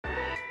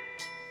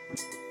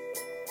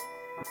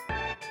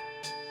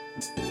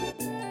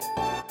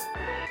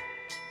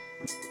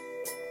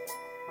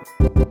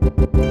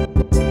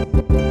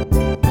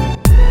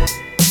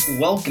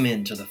Welcome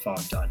into the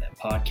Fog.net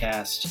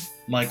podcast.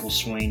 Michael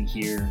Swain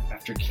here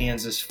after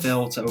Kansas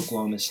fell to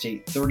Oklahoma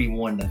State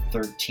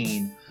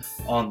 31-13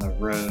 on the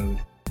road.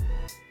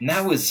 And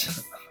that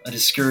was a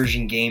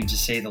discouraging game to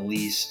say the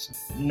least.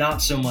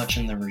 Not so much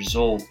in the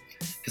result,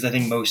 because I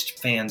think most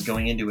fans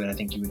going into it, I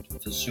think you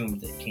would assume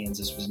that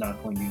Kansas was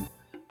not going to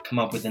come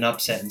up with an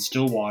upset in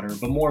Stillwater,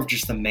 but more of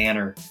just the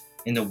manner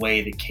in the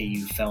way that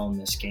KU fell in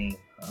this game.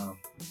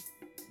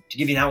 To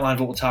give you an outline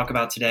of what we'll talk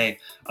about today,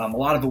 a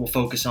lot of it will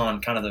focus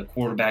on kind of the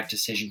quarterback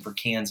decision for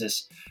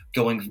Kansas,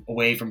 going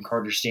away from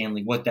Carter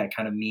Stanley, what that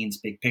kind of means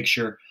big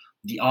picture,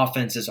 the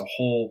offense as a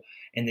whole,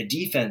 and the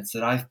defense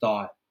that I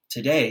thought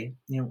today,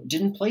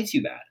 didn't play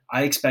too bad.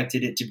 I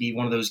expected it to be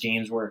one of those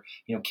games where,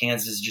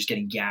 Kansas is just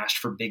getting gashed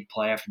for big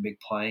play after big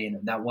play,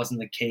 and that wasn't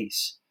the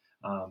case.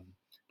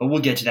 But we'll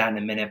get to that in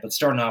a minute. But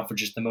starting off with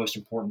just the most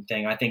important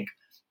thing, I think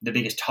the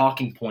biggest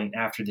talking point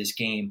after this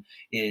game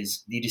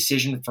is the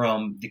decision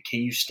from the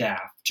KU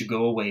staff to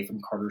go away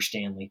from Carter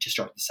Stanley to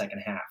start the second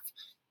half.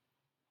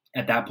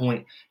 At that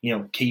point,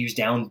 KU's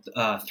down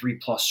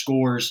 3+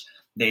 scores.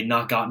 They had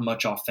not gotten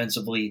much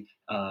offensively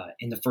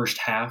in the first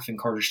half, and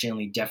Carter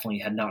Stanley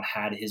definitely had not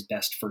had his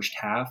best first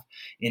half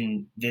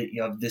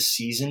of this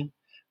season.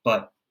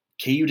 But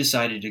KU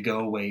decided to go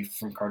away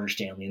from Carter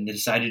Stanley, and they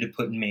decided to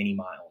put in Manny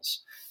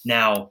Miles.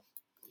 Now,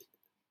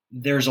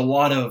 there's a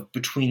lot of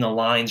between the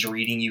lines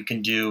reading you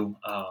can do,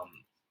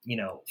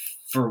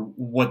 for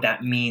what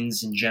that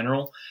means in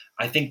general.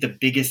 I think the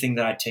biggest thing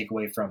that I take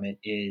away from it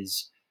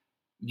is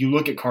you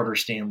look at Carter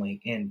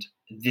Stanley and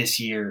this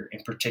year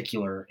in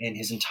particular and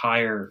his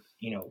entire,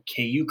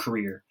 KU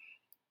career.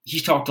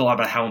 He's talked a lot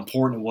about how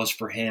important it was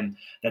for him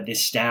that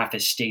this staff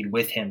has stayed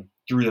with him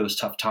through those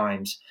tough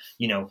times.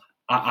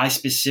 I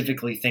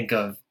specifically think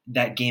of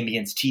that game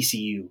against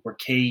TCU where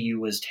KU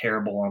was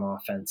terrible on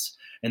offense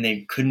and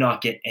they could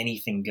not get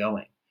anything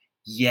going.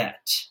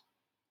 Yet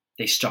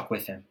they stuck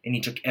with him and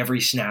he took every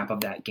snap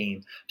of that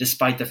game,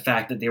 despite the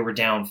fact that they were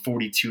down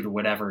 42 to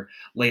whatever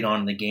late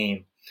on in the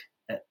game.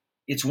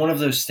 It's one of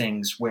those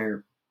things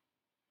where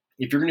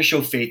if you're going to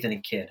show faith in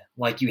a kid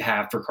like you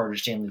have for Carter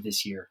Stanley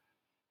this year,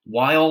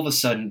 why all of a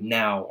sudden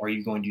now are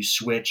you going to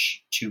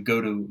switch to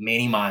go to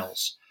Manny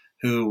Miles,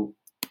 who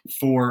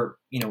for,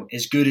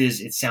 as good as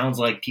it sounds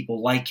like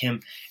people like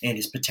him and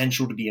his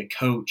potential to be a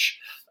coach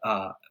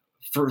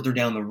further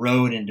down the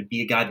road and to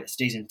be a guy that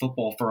stays in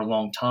football for a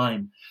long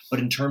time. But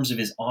in terms of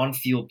his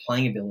on-field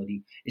playing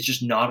ability, it's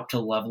just not up to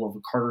the level of a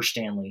Carter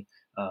Stanley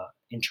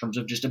in terms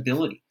of just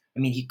ability.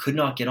 I mean, he could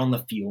not get on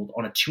the field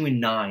on a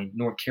 2-9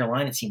 North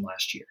Carolina team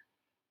last year.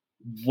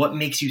 What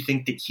makes you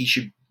think that he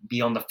should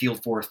be on the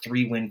field for a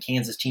 3-win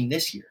Kansas team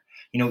this year?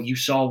 You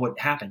saw what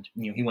happened.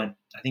 He went,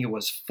 I think it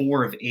was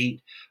 4 of 8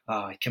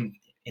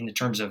 in the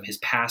terms of his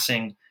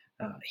passing.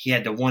 He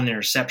had the one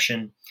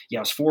interception. Yeah,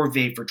 it was 4 of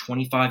 8 for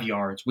 25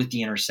 yards with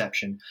the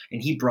interception,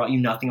 and he brought you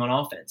nothing on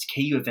offense.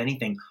 KU, if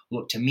anything,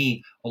 looked to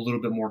me a little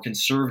bit more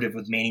conservative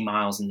with Manny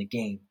Miles in the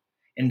game.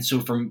 And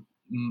so from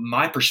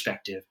my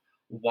perspective,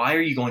 why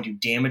are you going to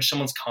damage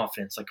someone's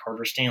confidence like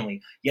Carter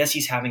Stanley? Yes,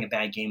 he's having a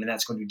bad game, and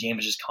that's going to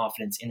damage his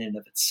confidence in and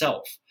of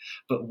itself.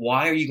 But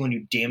why are you going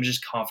to damage his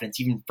confidence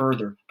even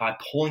further by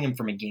pulling him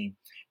from a game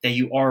that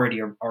you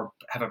already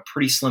have a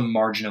pretty slim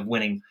margin of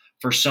winning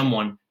for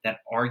someone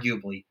that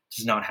arguably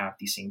does not have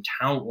the same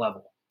talent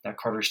level that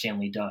Carter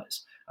Stanley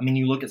does? I mean,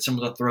 you look at some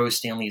of the throws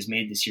Stanley has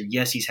made this year.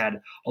 Yes, he's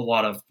had a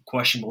lot of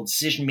questionable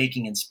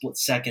decision-making in split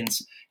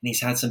seconds, and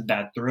he's had some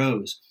bad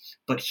throws.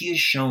 But he has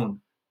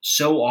shown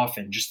so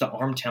often just the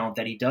arm talent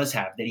that he does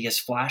have, that he has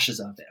flashes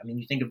of it. I mean,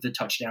 you think of the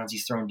touchdowns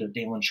he's thrown to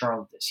Dalen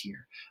Charlotte this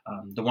year,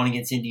 the one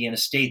against Indiana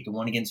State, the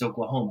one against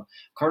Oklahoma.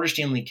 Carter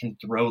Stanley can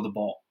throw the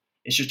ball.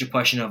 It's just a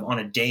question of on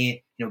a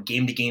day,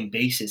 game-to-game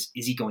basis,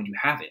 is he going to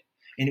have it?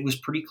 And it was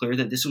pretty clear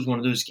that this was one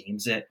of those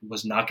games that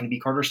was not going to be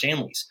Carter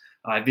Stanley's.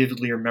 I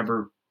vividly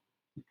remember,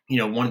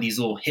 one of these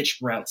little hitch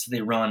routes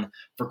they run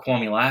for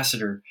Kwame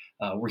Lassiter,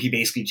 where he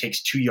basically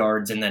takes 2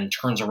 yards and then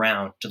turns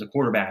around to the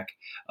quarterback.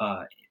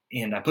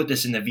 And I put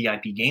this in the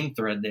VIP game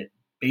thread that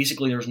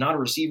basically there's not a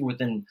receiver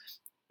within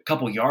a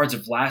couple yards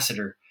of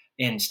Lassiter,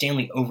 and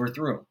Stanley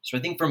overthrew him. So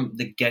I think from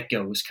the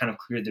get-go, it was kind of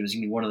clear that it was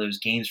going to be one of those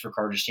games for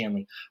Carter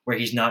Stanley where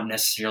he's not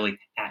necessarily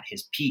at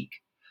his peak.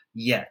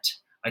 Yet,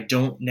 I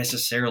don't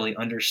necessarily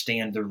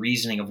understand the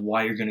reasoning of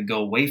why you're going to go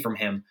away from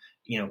him,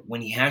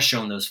 when he has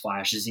shown those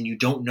flashes, and you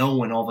don't know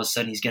when all of a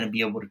sudden he's going to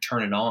be able to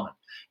turn it on.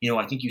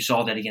 I think you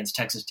saw that against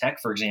Texas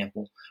Tech, for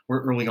example,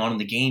 where early on in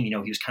the game, he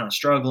was kind of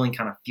struggling,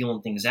 kind of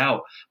feeling things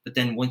out. But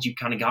then once you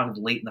kind of got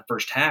into late in the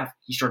first half,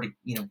 he started,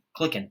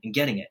 clicking and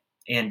getting it.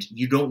 And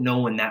you don't know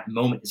when that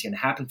moment is going to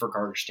happen for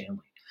Carter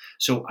Stanley.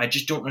 So I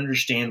just don't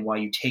understand why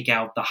you take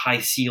out the high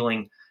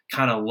ceiling,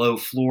 kind of low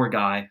floor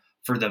guy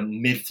for the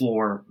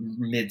mid-floor,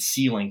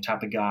 mid-ceiling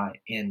type of guy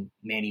in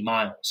Manny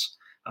Miles.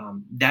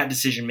 That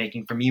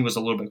decision-making for me was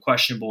a little bit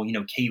questionable.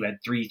 KU had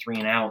 3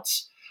 and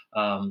outs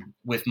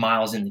with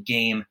Miles in the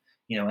game.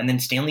 And then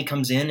Stanley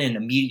comes in and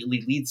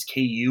immediately leads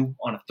KU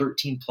on a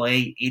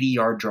 13-play,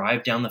 80-yard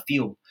drive down the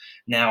field.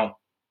 Now,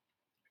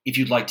 if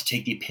you'd like to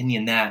take the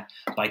opinion that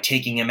by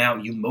taking him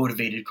out, you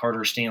motivated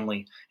Carter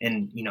Stanley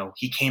and,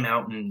 he came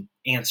out and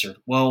answered.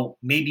 Well,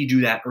 maybe you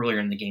do that earlier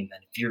in the game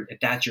then. If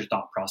that's your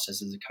thought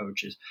process as a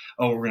coach is,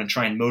 we're going to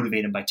try and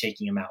motivate him by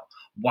taking him out.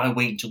 Why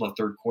wait until the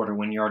third quarter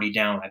when you're already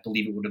down? I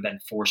believe it would have been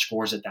 4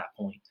 scores at that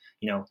point.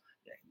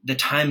 The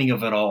timing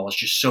of it all is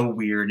just so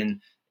weird.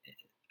 And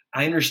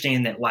I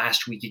understand that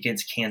last week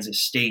against Kansas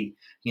State,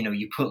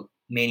 you put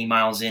Manny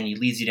Miles in, he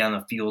leads you down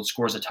the field,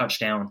 scores a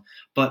touchdown.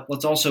 But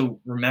let's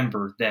also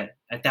remember that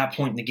at that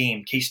point in the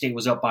game, K-State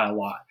was up by a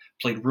lot,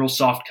 played real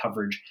soft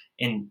coverage,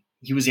 and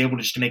he was able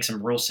to make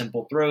some real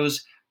simple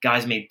throws.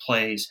 Guys made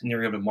plays, and they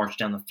were able to march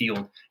down the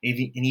field.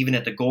 And even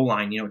at the goal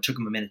line, it took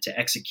him a minute to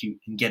execute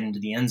and get into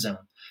the end zone.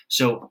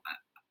 So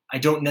I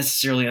don't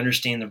necessarily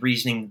understand the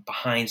reasoning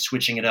behind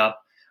switching it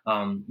up.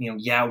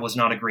 It was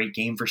not a great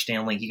game for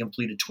Stanley. He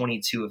completed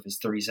 22 of his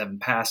 37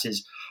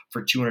 passes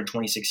for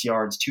 226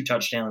 yards, 2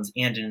 touchdowns,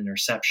 and an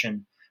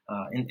interception.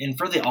 And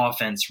for the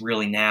offense,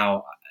 really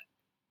now,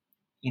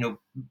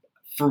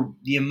 for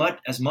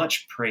as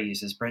much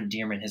praise as Brent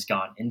Dearman has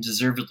gotten, and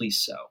deservedly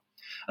so,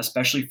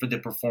 especially for the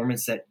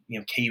performance that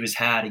KU has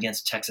had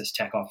against Texas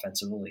Tech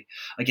offensively,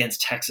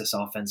 against Texas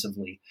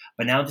offensively.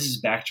 But now this is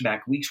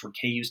back-to-back weeks where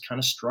KU's kind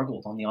of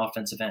struggled on the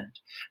offensive end.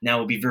 Now it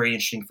would be very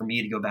interesting for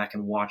me to go back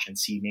and watch and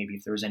see maybe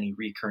if there's any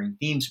recurring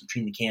themes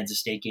between the Kansas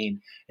State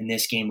game and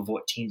this game of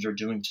what teams are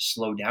doing to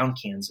slow down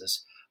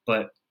Kansas.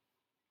 But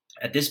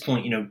at this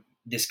point,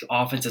 this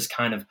offense has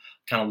kind of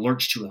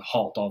lurched to a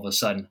halt all of a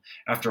sudden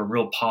after a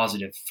real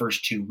positive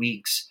first 2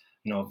 weeks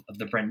of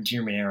the Brent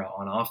Dearman era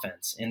on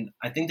offense. And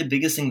I think the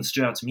biggest thing that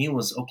stood out to me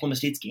was Oklahoma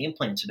State's game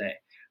plan today.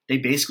 They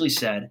basically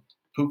said,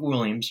 Pooka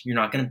Williams, you're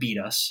not going to beat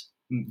us.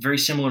 Very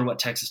similar to what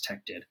Texas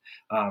Tech did.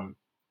 A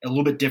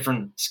little bit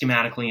different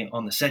schematically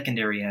on the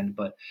secondary end,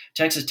 but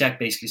Texas Tech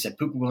basically said,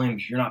 Pooka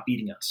Williams, you're not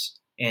beating us.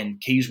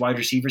 And KU's wide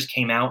receivers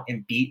came out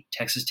and beat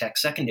Texas Tech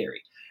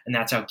secondary. And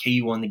that's how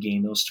KU won the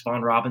game. It was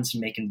Stephon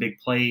Robinson making big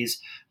plays,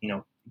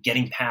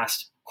 getting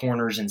past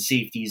corners and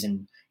safeties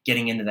and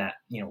getting into that,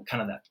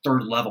 kind of that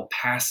third level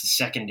past the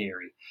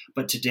secondary.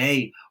 But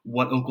today,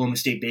 what Oklahoma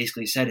State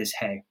basically said is,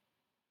 hey,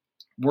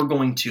 we're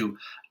going to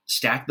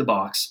stack the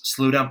box,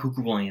 slow down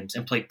Pooka Williams,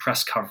 and play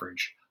press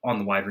coverage on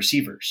the wide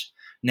receivers.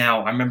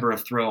 Now, I remember a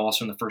throw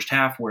also in the first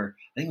half where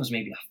I think it was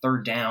maybe a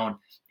third down,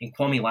 and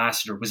Kwame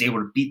Lassiter was able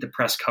to beat the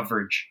press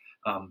coverage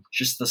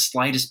just the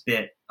slightest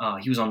bit.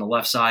 He was on the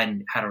left side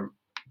and had a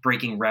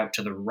breaking route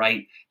to the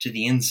right, to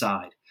the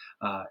inside.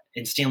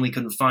 And Stanley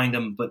couldn't find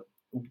him, but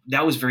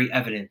that was very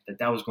evident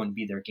that was going to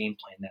be their game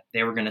plan, that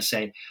they were going to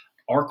say,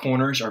 our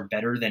corners are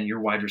better than your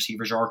wide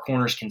receivers. Our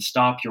corners can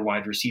stop your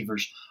wide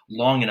receivers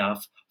long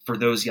enough for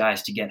those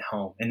guys to get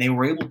home. And they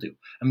were able to.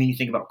 I mean, you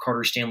think about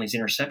Carter Stanley's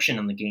interception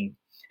in the game.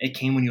 It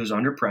came when he was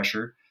under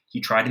pressure.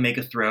 He tried to make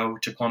a throw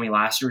to Kwame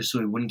Lassiter so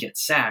he wouldn't get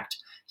sacked.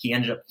 He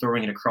ended up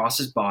throwing it across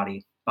his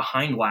body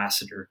behind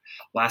Lassiter.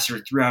 Lassiter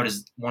threw out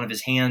one of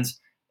his hands,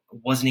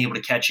 wasn't able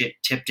to catch it,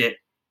 tipped it,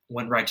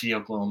 went right to the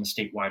Oklahoma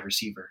State wide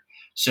receiver.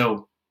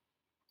 So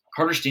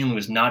Carter Stanley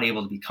was not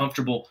able to be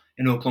comfortable,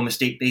 and Oklahoma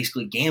State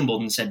basically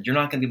gambled and said, you're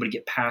not going to be able to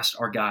get past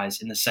our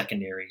guys in the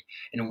secondary.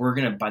 And we're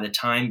going to, by the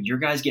time your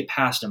guys get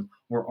past them,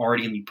 we're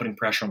already going to be putting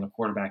pressure on the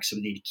quarterback so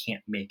they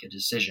can't make a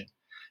decision.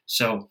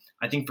 So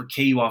I think for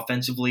KU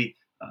offensively,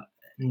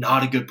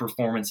 not a good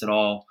performance at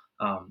all.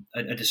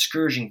 A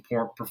discouraging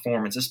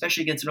performance,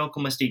 especially against an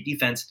Oklahoma State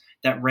defense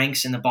that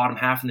ranks in the bottom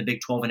half in the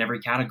Big 12 in every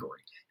category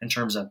in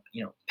terms of,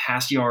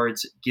 pass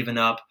yards given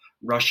up,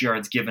 rush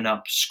yards given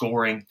up,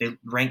 scoring. They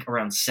rank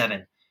around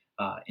 7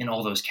 in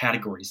all those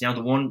categories. Now,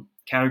 the one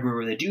category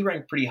where they do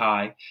rank pretty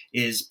high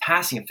is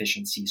passing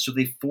efficiency. So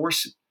they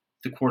force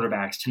the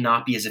quarterbacks to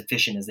not be as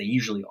efficient as they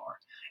usually are.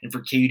 And for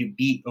KU to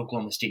beat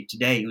Oklahoma State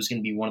today, it was going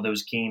to be one of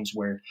those games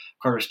where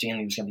Carter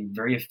Stanley was going to be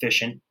very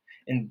efficient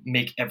and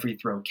make every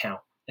throw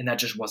count. And that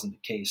just wasn't the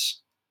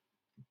case.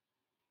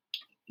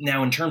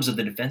 Now, in terms of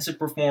the defensive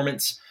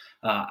performance,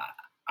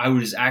 I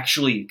was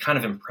actually kind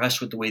of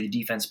impressed with the way the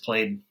defense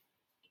played,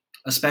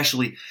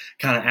 especially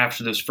kind of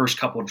after those first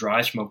couple of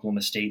drives from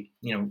Oklahoma State.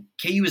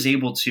 KU was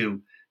able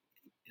to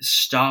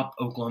stop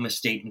Oklahoma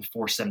State and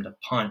force them to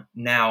punt.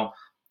 Now,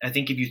 I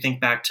think if you think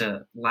back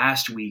to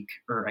last week,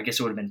 or I guess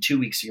it would have been 2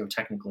 weeks ago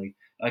technically,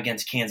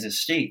 against Kansas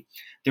State,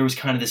 there was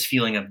kind of this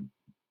feeling of,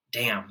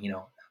 damn,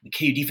 the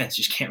KU defense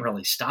just can't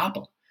really stop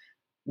them.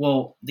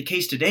 Well, the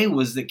case today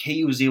was that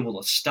KU was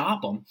able to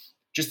stop them,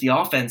 just the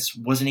offense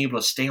wasn't able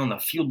to stay on the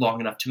field long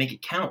enough to make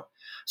it count.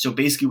 So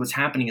basically what's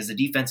happening is the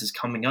defense is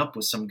coming up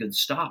with some good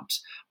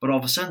stops, but all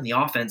of a sudden the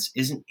offense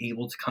isn't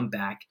able to come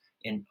back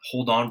and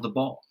hold on to the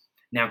ball.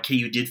 Now,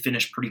 KU did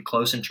finish pretty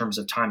close in terms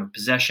of time of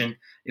possession.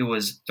 It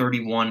was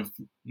 31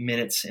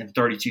 minutes and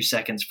 32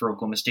 seconds for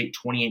Oklahoma State,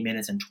 28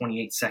 minutes and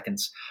 28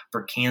 seconds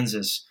for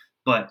Kansas.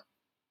 But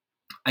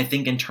I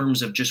think in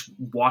terms of just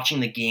watching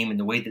the game and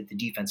the way that the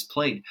defense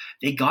played,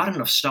 they got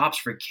enough stops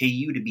for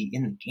KU to be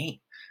in the game.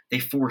 They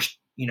forced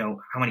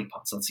how many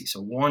punts? Let's see.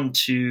 So 1,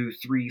 2,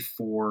 3,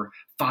 4,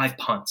 5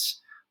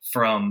 punts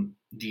from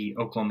the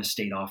Oklahoma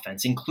State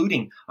offense,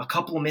 including a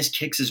couple of missed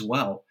kicks as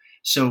well.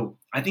 So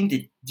I think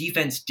the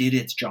defense did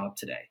its job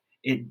today.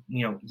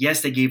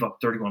 Yes, they gave up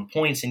 31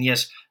 points, and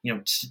yes,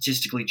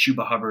 statistically,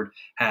 Chuba Hubbard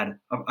had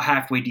a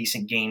halfway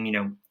decent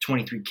game.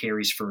 23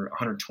 carries for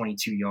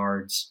 122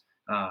 yards,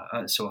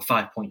 so a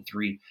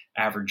 5.3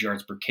 average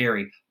yards per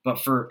carry. But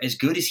for as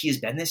good as he has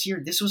been this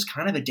year, this was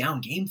kind of a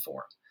down game for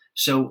him.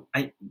 So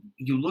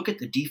you look at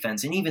the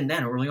defense, and even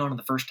then, early on in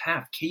the first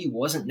half, KU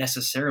wasn't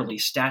necessarily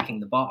stacking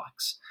the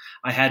box.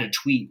 I had a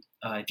tweet,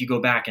 if you go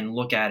back and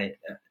look at it,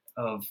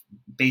 of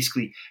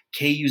basically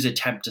KU's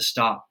attempt to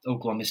stop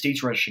Oklahoma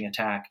State's rushing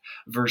attack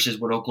versus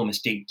what Oklahoma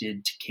State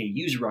did to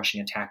KU's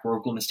rushing attack, where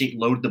Oklahoma State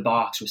loaded the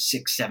box with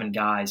 6-7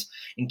 guys,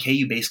 and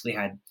KU basically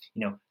had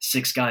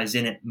 6 guys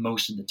in it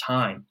most of the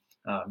time.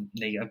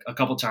 They a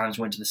couple times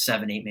went to the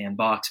 7-8 man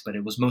box, but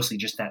it was mostly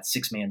just that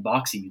 6-man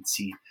box that you'd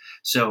see.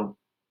 So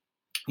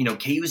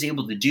KU was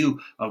able to do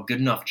a good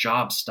enough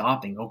job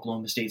stopping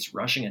Oklahoma State's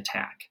rushing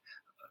attack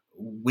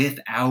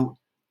without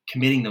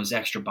committing those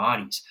extra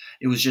bodies.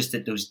 It was just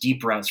that those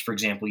deep routes, for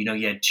example,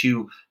 you had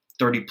 2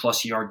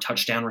 30-plus yard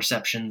touchdown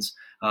receptions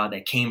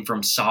that came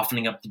from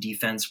softening up the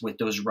defense with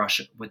those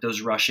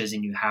rushes,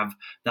 and you have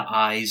the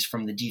eyes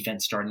from the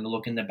defense starting to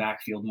look in the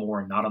backfield more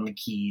and not on the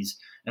keys,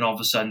 and all of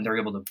a sudden they're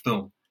able to,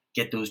 boom,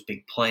 get those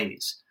big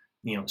plays.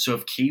 So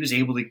if KU is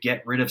able to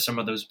get rid of some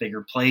of those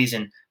bigger plays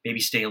and maybe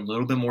stay a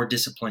little bit more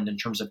disciplined in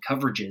terms of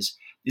coverages,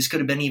 this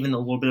could have been even a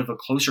little bit of a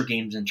closer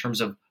game in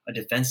terms of a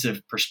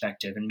defensive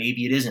perspective, and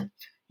maybe it isn't.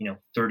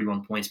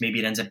 31 points. Maybe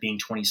it ends up being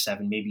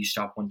 27. Maybe you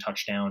stop 1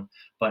 touchdown.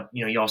 But,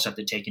 you also have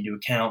to take into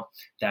account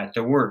that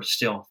there were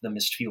still the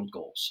missed field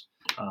goals.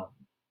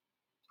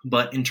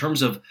 But in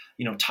terms of,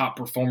 top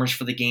performers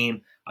for the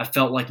game, I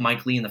felt like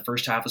Mike Lee in the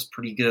first half was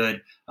pretty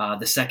good.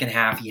 The second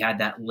half, he had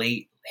that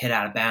late hit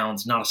out of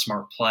bounds, not a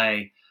smart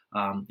play.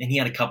 And he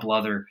had a couple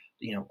other,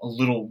 a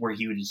little where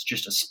he was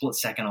just a split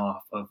second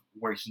off of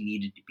where he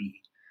needed to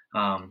be.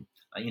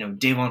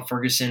 Davon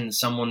Ferguson,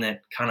 someone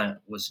that kind of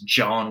was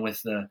jawing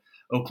with the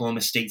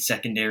Oklahoma State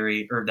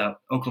secondary, or the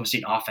Oklahoma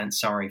State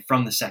offense,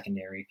 from the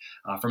secondary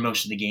for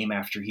most of the game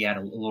after he had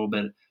a little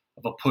bit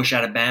of a push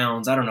out of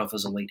bounds. I don't know if it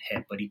was a late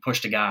hit, but he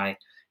pushed a guy.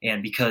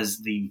 And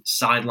because the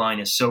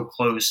sideline is so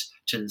close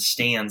to the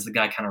stands, the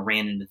guy kind of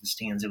ran into the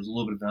stands. It was a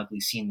little bit of an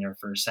ugly scene there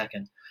for a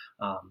second.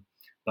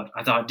 But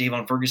I thought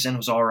Davon Ferguson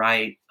was all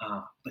right.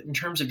 But in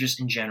terms of just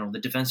in general, the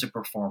defensive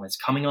performance,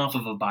 coming off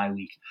of a bye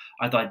week,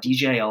 I thought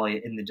DJ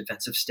Elliott and the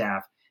defensive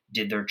staff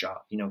did their job.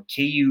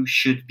 KU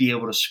should be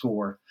able to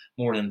score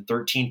more than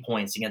 13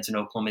 points against an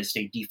Oklahoma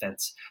State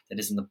defense that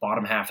is in the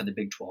bottom half of the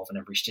Big 12 in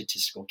every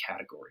statistical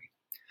category.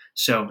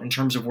 So in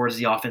terms of where does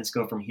the offense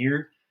go from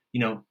here,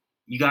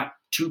 you got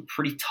 2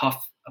 pretty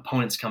tough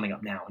opponents coming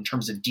up now in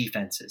terms of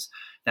defenses.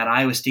 That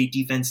Iowa State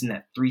defense in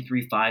that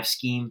 3-3-5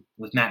 scheme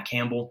with Matt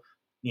Campbell,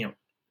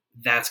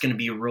 that's going to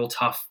be a real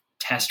tough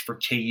test for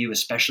KU,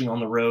 especially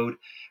on the road.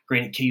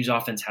 Granted, KU's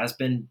offense has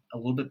been a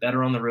little bit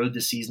better on the road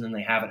this season than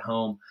they have at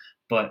home,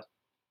 but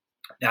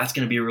that's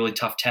going to be a really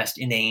tough test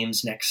in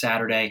Ames next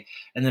Saturday.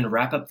 And then to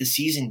wrap up the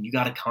season, you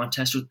got a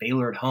contest with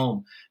Baylor at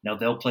home. Now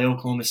they'll play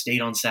Oklahoma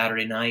State on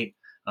Saturday night.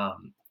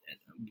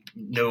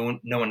 No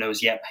one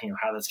knows yet,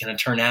 how that's going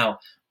to turn out.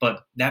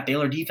 But that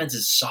Baylor defense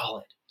is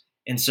solid.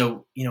 And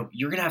so,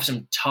 you're going to have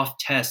some tough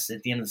tests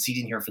at the end of the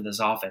season here for this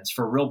offense,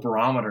 for a real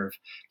barometer of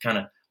kind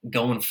of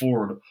going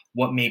forward.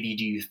 What maybe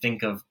do you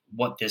think of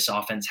what this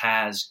offense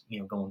has,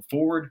 going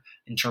forward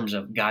in terms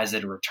of guys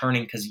that are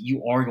returning? Because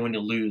you are going to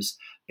lose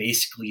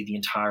basically the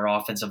entire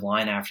offensive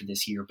line after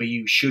this year, but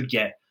you should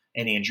get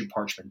an Andrew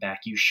Parchment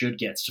back. You should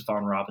get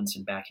Stephon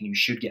Robinson back, and you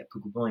should get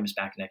Pooka Williams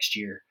back next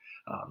year.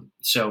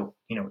 So,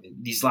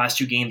 these last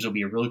 2 games will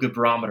be a really good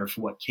barometer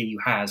for what KU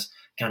has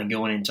kind of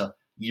going into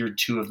year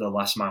 2 of the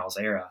Les Miles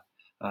era.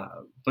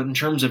 But in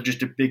terms of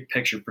just a big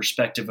picture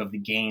perspective of the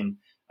game,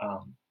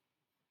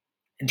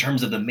 in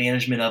terms of the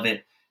management of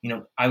it,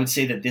 I would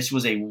say that this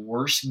was a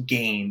worse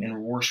game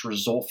and worse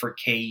result for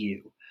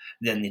KU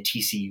than the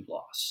TCU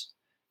loss.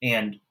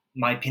 And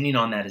my opinion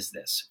on that is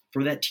this.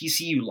 For that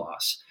TCU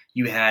loss,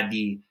 you had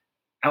the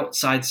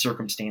outside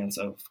circumstance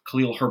of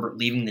Khalil Herbert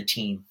leaving the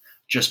team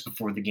just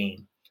before the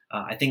game.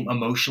 I think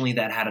emotionally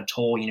that had a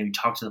toll. You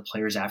talk to the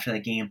players after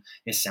that game,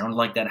 it sounded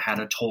like that had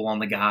a toll on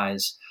the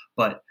guys.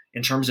 But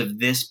in terms of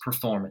this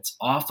performance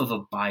off of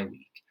a bye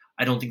week,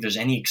 I don't think there's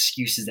any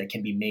excuses that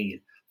can be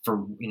made for,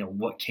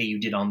 what KU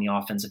did on the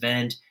offensive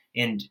end.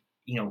 And,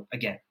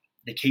 again,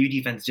 the KU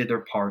defense did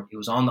their part. It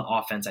was on the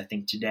offense, I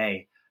think,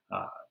 today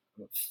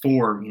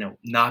for,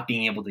 not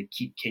being able to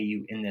keep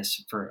KU in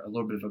this for a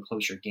little bit of a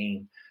closer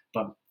game.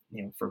 But,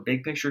 for a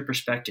big picture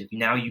perspective,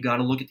 now you got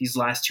to look at these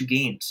last 2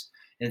 games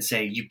and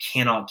say you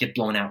cannot get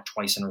blown out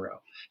twice in a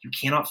row. You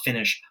cannot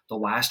finish the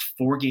last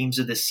 4 games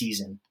of the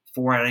season,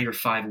 4 out of your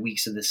 5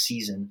 weeks of the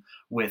season,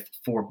 with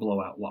 4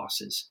 blowout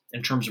losses.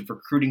 In terms of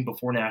recruiting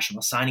before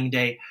National Signing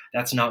Day,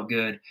 that's not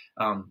good.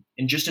 And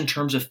just in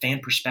terms of fan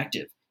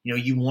perspective,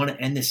 you want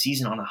to end the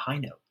season on a high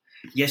note.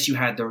 yes, you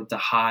had the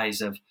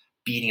highs of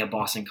beating a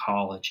Boston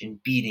College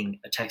and beating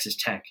a Texas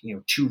Tech,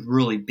 2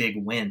 really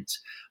big wins.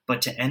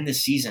 But to end the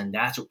season,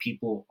 that's what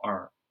people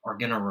are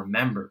going to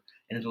remember,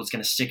 and it's what's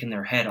going to stick in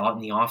their head in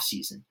the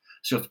offseason.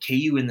 So if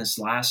KU in this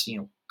last,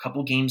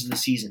 couple games of the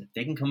season, if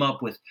they can come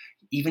up with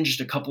even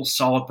just a couple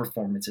solid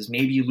performances,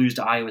 maybe you lose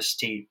to Iowa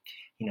State,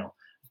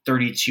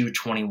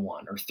 32-21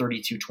 or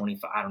 32-25,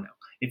 I don't know.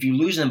 If you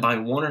lose them by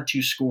 1 or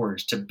 2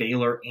 scores to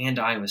Baylor and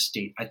Iowa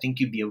State, I think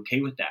you'd be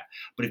okay with that.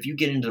 But if you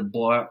get into the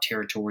blowout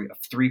territory of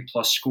 3+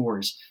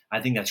 scores,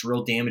 I think that's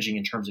real damaging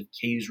in terms of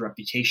KU's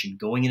reputation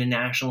going into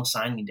National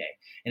Signing Day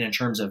and in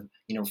terms of,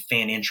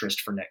 fan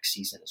interest for next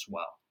season as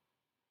well.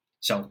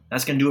 So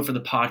that's going to do it for the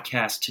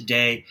podcast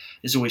today.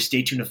 As always,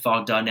 stay tuned to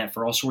Phog.net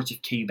for all sorts of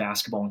KU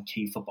basketball and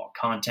KU football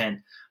content.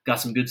 Got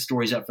some good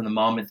stories up from the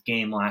Monmouth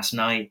game last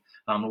night.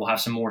 We'll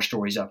have some more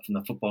stories up from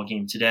the football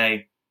game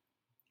today.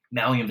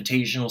 Maui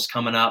Invitational's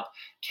coming up.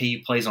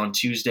 KU plays on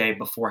Tuesday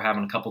before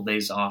having a couple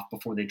days off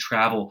before they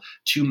travel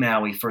to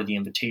Maui for the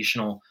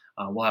Invitational.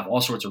 We'll have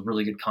all sorts of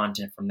really good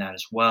content from that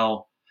as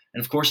well. And,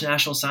 of course,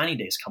 National Signing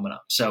Day is coming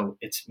up. So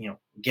it's,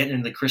 getting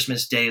into the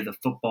Christmas day of the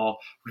football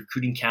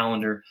recruiting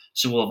calendar.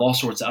 So we'll have all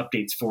sorts of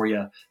updates for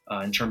you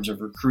in terms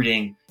of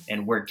recruiting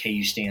and where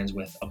KU stands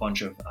with a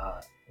bunch of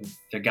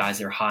the guys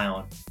they're high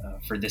on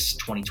for this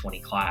 2020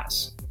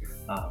 class.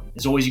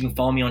 As always, you can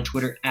follow me on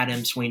Twitter at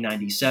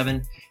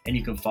mswain97, and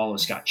you can follow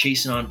Scott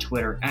Chasen on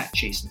Twitter at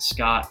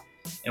ChasenScott.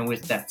 And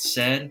with that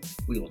said,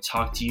 we will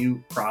talk to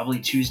you probably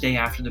Tuesday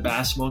after the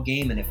basketball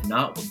game, and if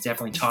not, we'll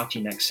definitely talk to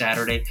you next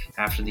Saturday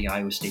after the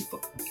Iowa State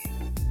football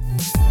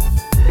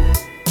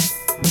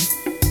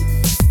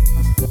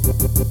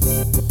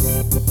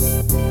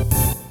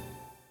game.